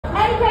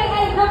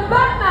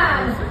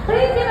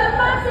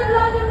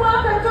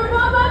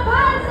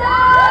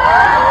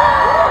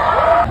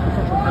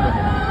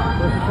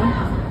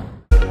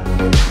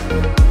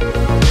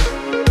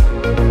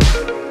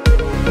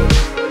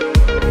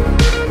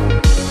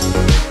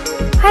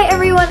Hi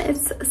everyone,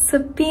 it's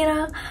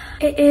Sabina.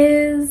 It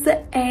is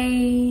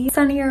a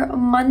sunnier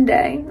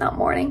Monday, not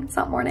morning, it's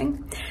not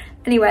morning.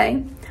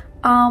 Anyway,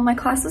 my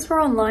classes were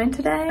online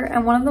today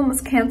and one of them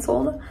was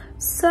canceled.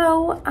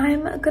 So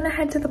I'm gonna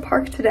head to the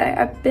park today.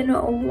 I've been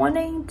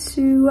wanting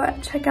to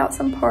check out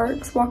some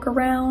parks, walk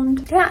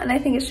around. Yeah, and I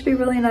think it should be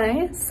really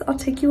nice. I'll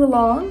take you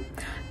along.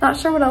 Not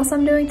sure what else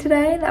I'm doing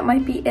today. That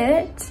might be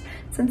it,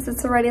 since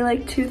it's already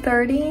like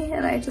 2:30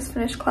 and I just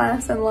finished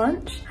class and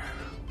lunch.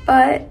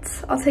 But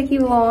I'll take you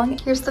along.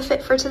 Here's the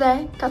fit for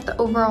today. Got the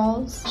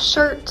overalls,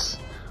 shirt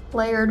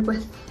layered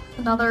with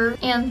another,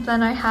 and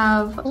then I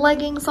have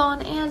leggings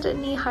on and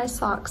knee-high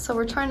socks, so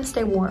we're trying to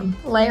stay warm.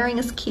 Layering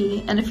is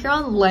key, and if you're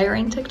on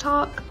layering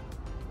TikTok,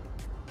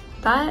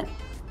 that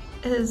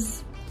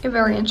is a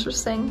very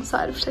interesting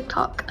side of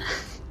TikTok.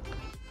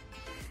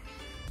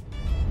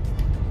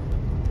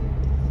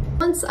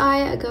 Once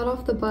I got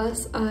off the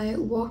bus, I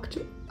walked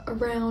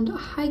around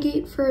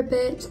Highgate for a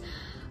bit.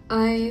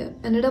 I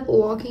ended up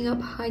walking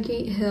up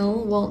Highgate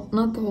Hill. Well,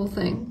 not the whole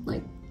thing,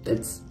 like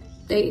it's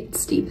a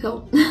steep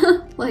hill,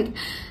 like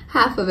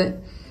half of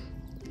it.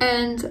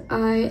 And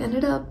I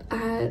ended up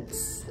at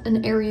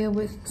an area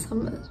with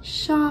some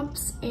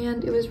shops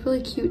and it was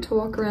really cute to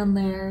walk around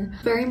there.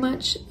 Very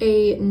much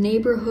a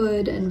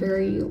neighborhood and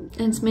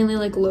it's mainly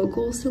like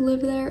locals who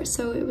live there.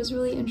 So it was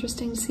really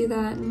interesting to see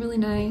that and really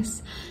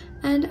nice.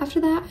 And after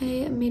that,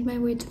 I made my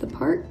way to the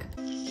park.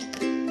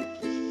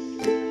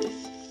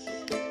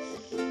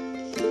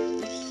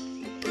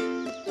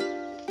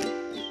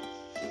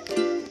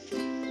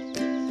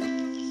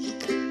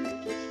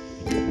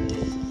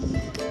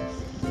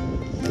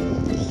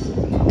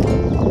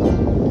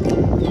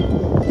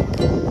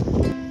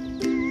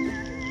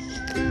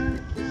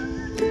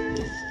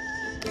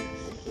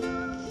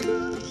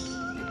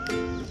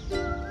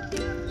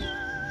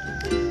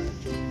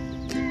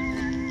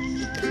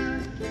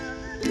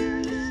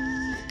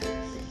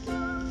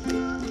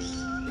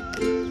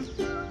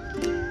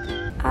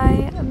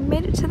 I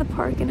made it to the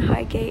park in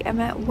Highgate. I'm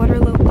at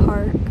Waterloo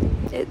Park.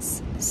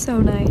 It's so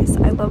nice.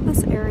 I love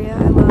this area.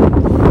 I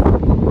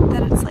love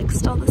that it's like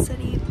still the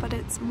city, but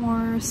it's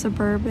more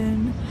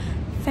suburban,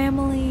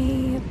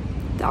 family.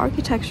 The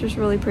architecture is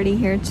really pretty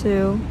here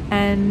too,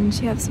 and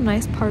you have some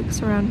nice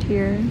parks around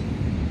here.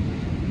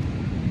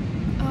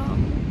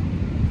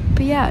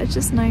 But yeah, it's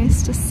just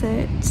nice to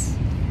sit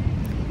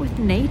with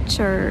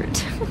nature.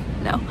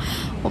 No,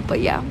 well,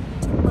 but yeah.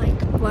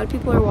 Like, a lot of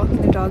people are walking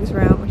their dogs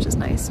around, which is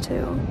nice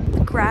too.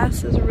 The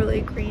grass is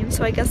really green,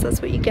 so I guess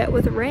that's what you get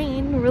with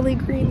rain, really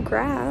green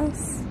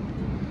grass.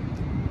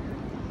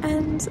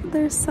 And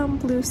there's some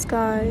blue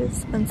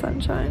skies and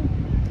sunshine.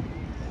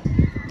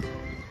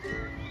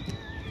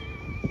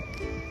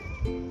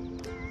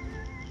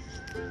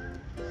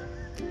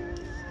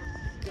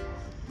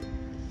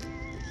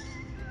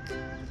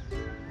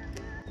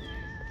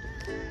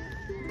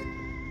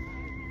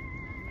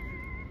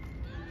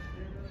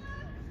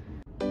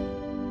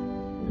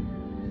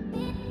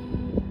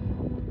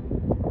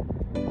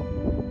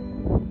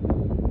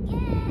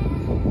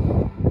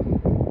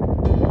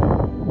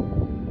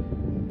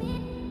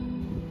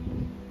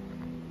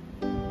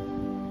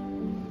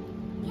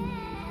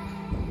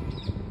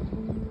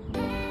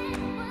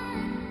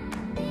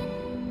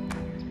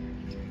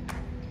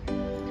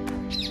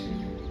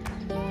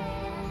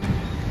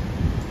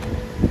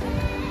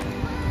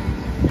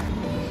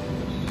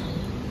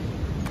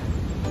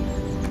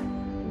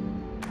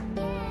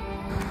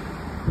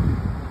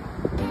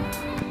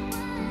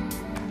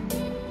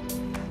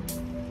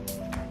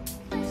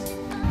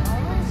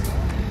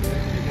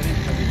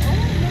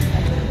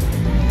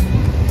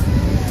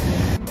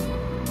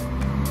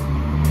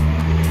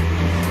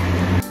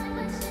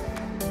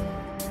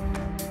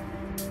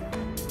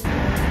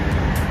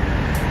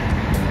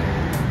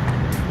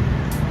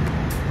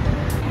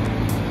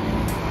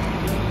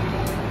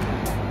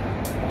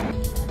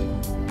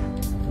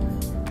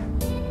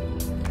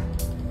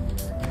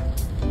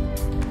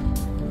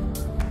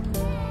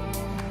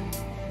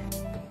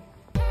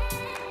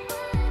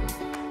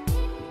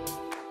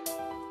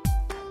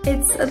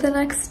 It's the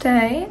next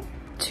day,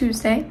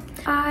 Tuesday.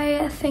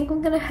 I think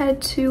I'm gonna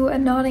head to a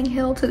Notting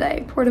Hill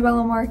today,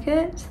 Portobello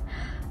Market.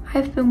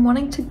 I've been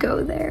wanting to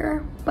go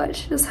there, but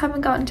just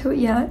haven't gotten to it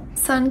yet.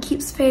 Sun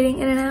keeps fading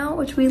in and out,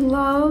 which we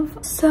love.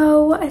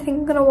 So I think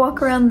I'm gonna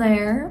walk around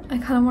there. I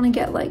kind of want to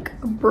get like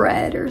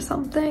bread or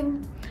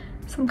something.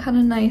 Some kind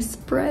of nice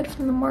bread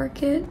from the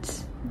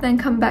market. Then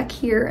come back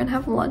here and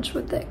have lunch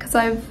with it, because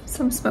I have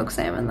some smoked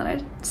salmon that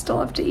I still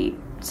have to eat,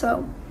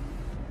 so.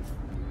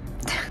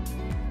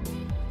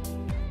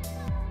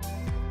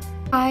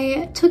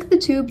 I took the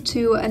tube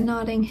to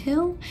Notting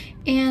Hill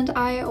and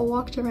I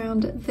walked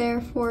around there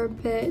for a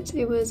bit.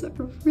 It was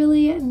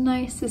really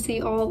nice to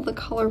see all the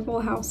colorful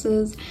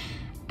houses,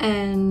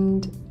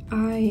 and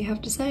I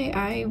have to say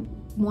I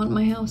want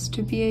my house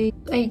to be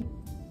a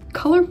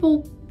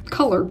colorful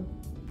color.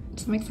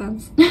 Does that make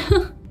sense?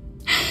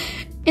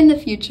 in the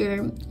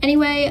future.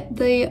 Anyway,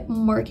 the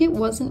market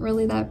wasn't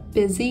really that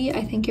busy.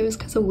 I think it was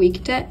because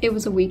it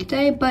was a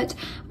weekday, but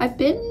I've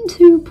been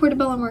to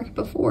Portobello Market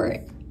before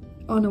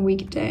on a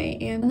weekday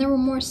and there were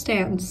more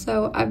stands,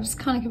 so I was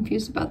kind of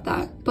confused about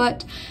that.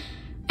 But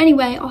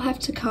anyway, I'll have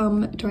to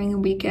come during the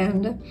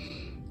weekend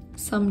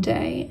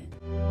someday.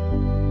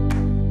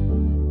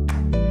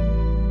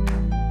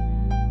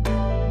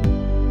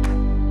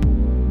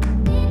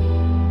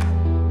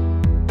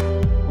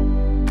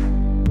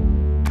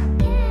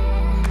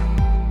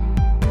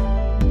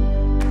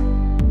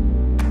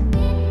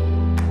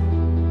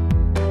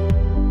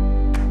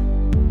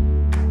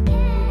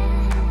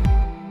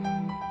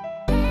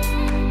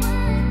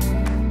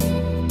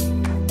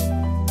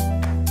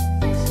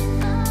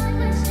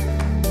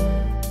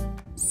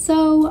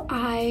 So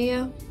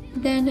I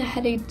then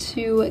headed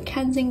to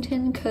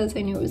Kensington because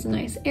I knew it was a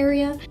nice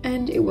area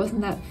and it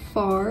wasn't that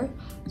far.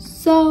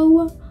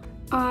 So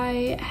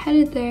I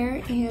headed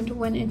there and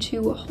went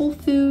into Whole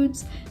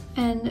Foods,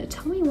 and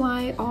tell me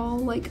why all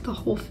like the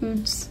Whole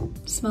Foods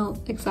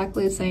smell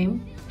exactly the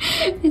same.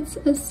 It's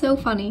so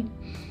funny.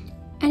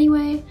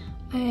 Anyway,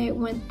 I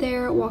went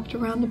there, walked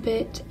around a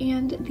bit,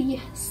 and the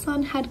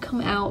sun had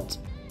come out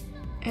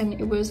and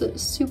it was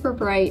super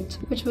bright,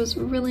 which was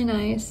really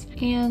nice.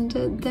 And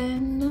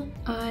then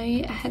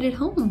I headed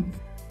home.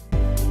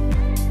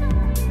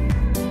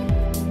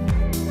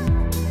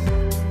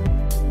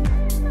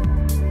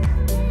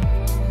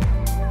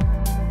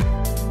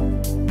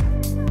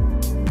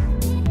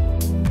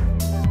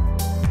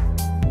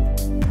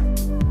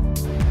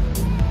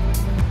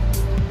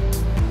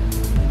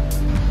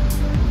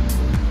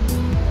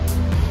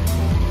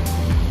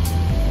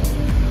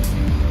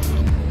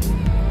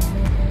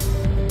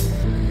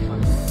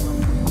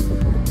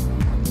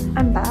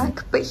 I'm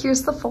back, but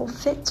here's the full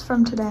fit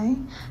from today.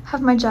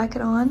 Have my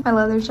jacket on, my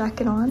leather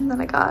jacket on that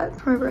I got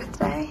for my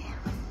birthday.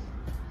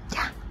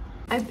 Yeah.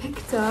 I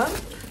picked up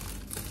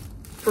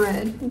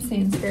bread from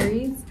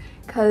Sainsbury's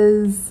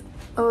because,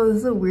 oh, this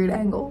is a weird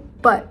angle,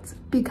 but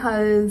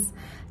because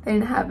they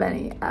didn't have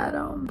any at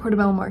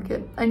Portobello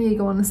Market. I need to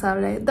go on a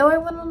Saturday, though I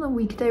went on the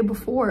weekday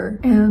before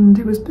and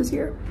it was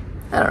busier.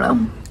 I don't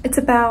know. It's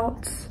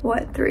about,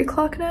 what, 3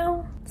 o'clock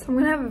now? So I'm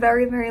gonna have a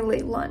very, very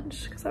late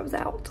lunch because I was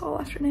out all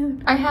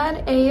afternoon. I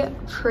had a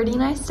pretty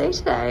nice day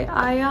today.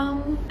 I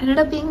ended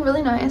up being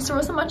really nice. There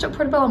wasn't much at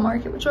Portobello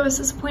Market, which I was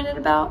disappointed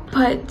about,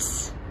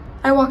 but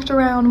I walked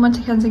around, went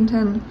to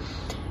Kensington,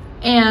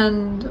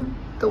 and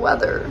the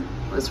weather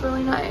was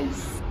really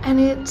nice. And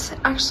it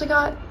actually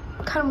got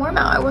kind of warm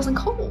out. I wasn't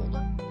cold.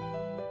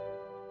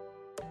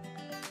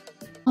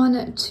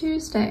 On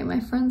Tuesday, my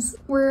friends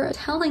were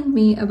telling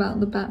me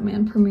about the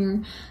Batman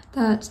premiere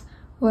that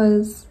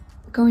was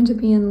going to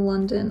be in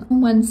London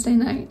on Wednesday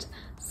night.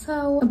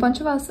 So a bunch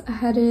of us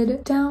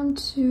headed down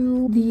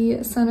to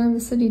the center of the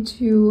city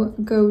to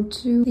go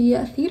to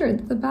the theater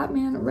that the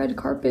Batman red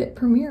carpet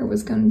premiere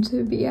was going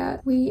to be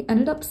at. We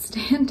ended up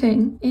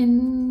standing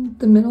in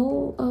the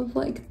middle of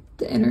like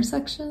the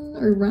intersection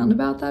or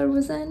roundabout that it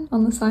was in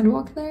on the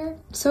sidewalk there.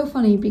 So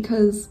funny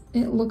because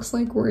it looks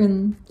like we're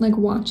in like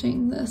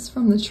watching this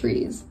from the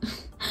trees.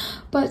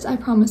 But I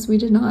promise we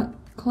did not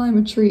climb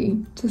a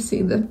tree to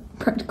see the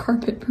red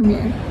carpet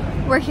premiere.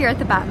 We're here at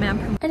the Batman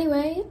premiere.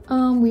 Anyway,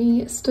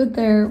 we stood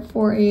there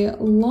for a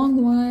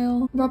long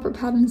while. Robert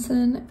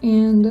Pattinson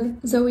and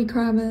Zoe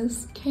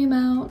Kravitz came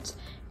out,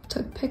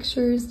 took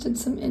pictures, did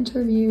some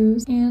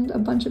interviews, and a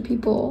bunch of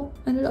people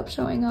ended up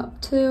showing up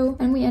too.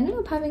 And we ended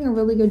up having a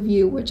really good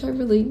view, which I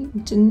really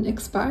didn't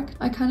expect.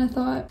 I kind of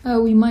thought,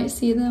 oh, we might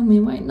see them, we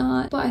might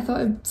not. But I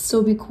thought it'd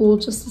still be cool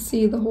just to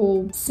see the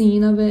whole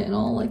scene of it and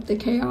all like the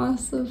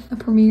chaos of a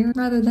premiere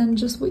rather than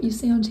just what you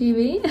see on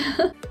TV.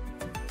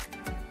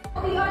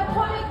 The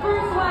iconic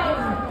Bruce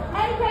Wayne,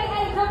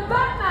 aka the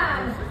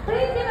Batman.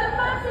 Please give a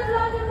massive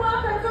London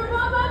welcome to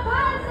Robert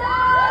Pattinson!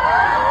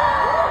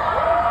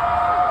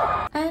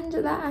 And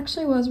that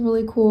actually was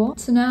really cool.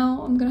 So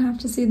now I'm gonna have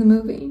to see the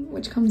movie,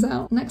 which comes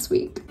out next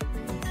week.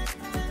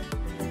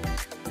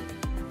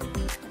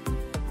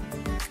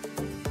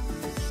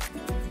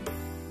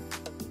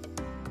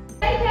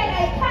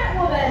 Aka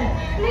Catwoman,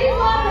 please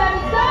welcome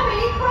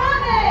Zoe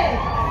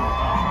Kravitz!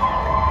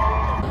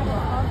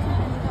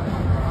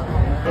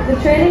 The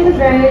training was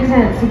very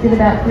intense. We did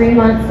about 3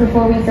 months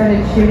before we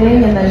started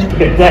shooting, and then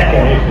a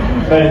decade.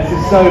 But it's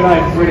just so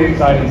nice. It's really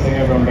exciting seeing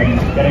everyone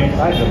getting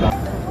excited about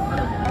it.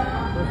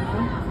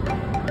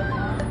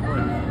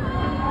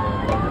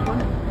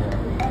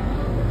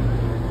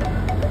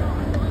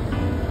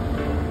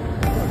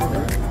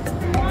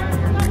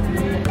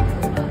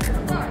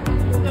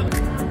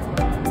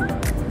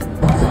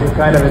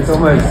 It's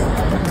almost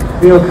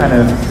feel kind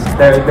of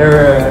there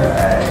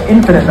are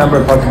infinite number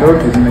of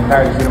possibilities, and the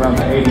character's been around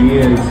for 80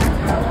 years.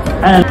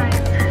 And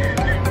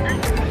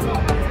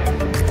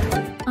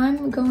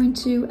I'm going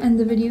to end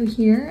the video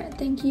here.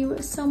 Thank you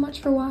so much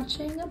for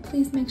watching.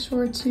 Please make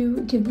sure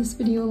to give this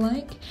video a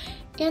like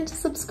and to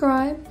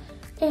subscribe,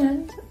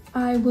 and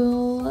I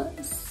will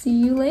see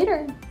you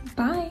later.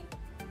 Bye.